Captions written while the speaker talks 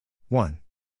1.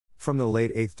 From the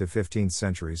late 8th to 15th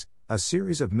centuries, a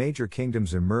series of major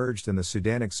kingdoms emerged in the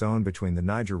Sudanic zone between the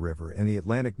Niger River and the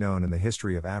Atlantic, known in the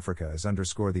history of Africa as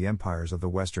the empires of the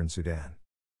Western Sudan.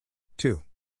 2.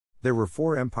 There were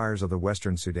 4 empires of the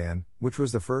Western Sudan, which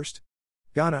was the first?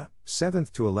 Ghana,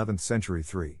 7th to 11th century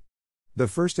 3. The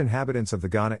first inhabitants of the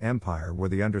Ghana Empire were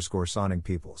the Sonic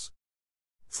peoples.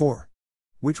 4.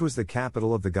 Which was the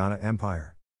capital of the Ghana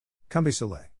Empire?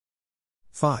 Kumbisele.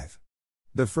 5.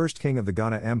 The first king of the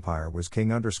Ghana Empire was King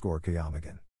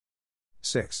Kayamagan.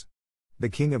 6. The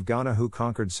king of Ghana who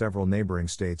conquered several neighboring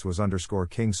states was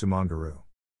King Sumangaru.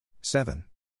 7.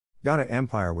 Ghana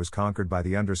Empire was conquered by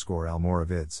the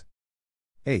Almoravids.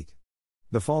 8.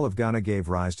 The fall of Ghana gave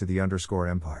rise to the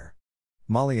Empire.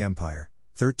 Mali Empire,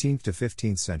 13th to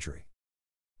 15th century.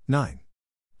 9.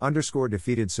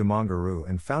 Defeated Sumangaru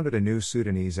and founded a new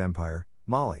Sudanese empire,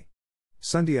 Mali.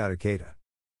 Sundiata Keita.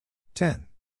 10.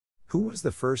 Who was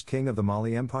the first king of the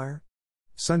Mali Empire?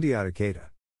 Sundiata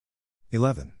Keita.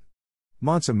 11.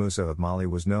 Mansa Musa of Mali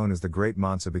was known as the Great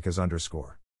Mansa because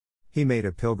he made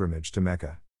a pilgrimage to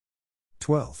Mecca.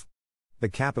 12. The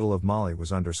capital of Mali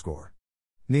was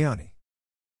Niani.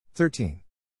 13.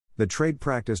 The trade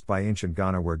practiced by ancient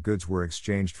Ghana where goods were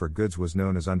exchanged for goods was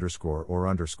known as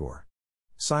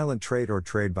silent trade or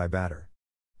trade by barter.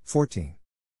 14.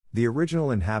 The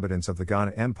original inhabitants of the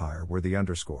Ghana Empire were the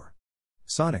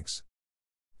Sonics.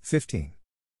 15.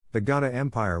 The Ghana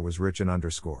Empire was rich in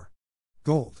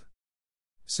gold.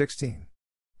 16.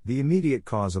 The immediate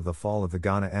cause of the fall of the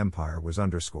Ghana Empire was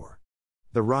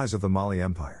the rise of the Mali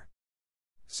Empire.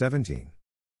 17.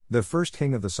 The first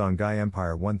king of the Songhai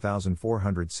Empire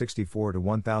 1464 to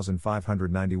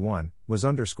 1591 was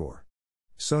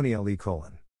Soni Ali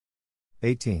Colon.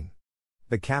 18.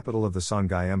 The capital of the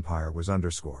Songhai Empire was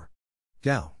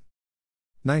Gao.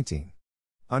 19.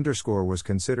 Was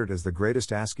considered as the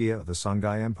greatest Askia of the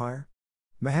Songhai Empire?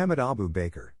 Muhammad Abu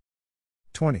Bakr.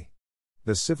 20.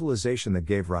 The civilization that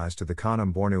gave rise to the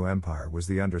Kanem Bornu Empire was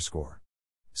the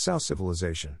Sao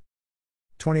civilization.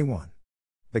 21.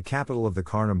 The capital of the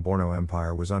Kanem Bornu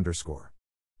Empire was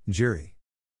Jiri.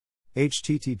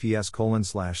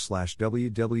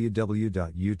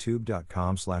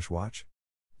 https://www.youtube.com/watch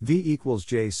V equals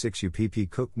J6 UPP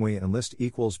Cookmui and list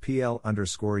equals PL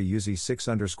UZ 6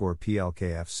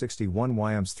 PLKF 61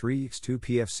 YMS 3 X2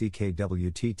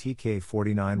 PFCKWTTK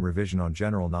 49 Revision on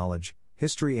General Knowledge,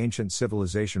 History Ancient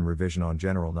Civilization Revision on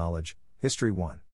General Knowledge, History 1.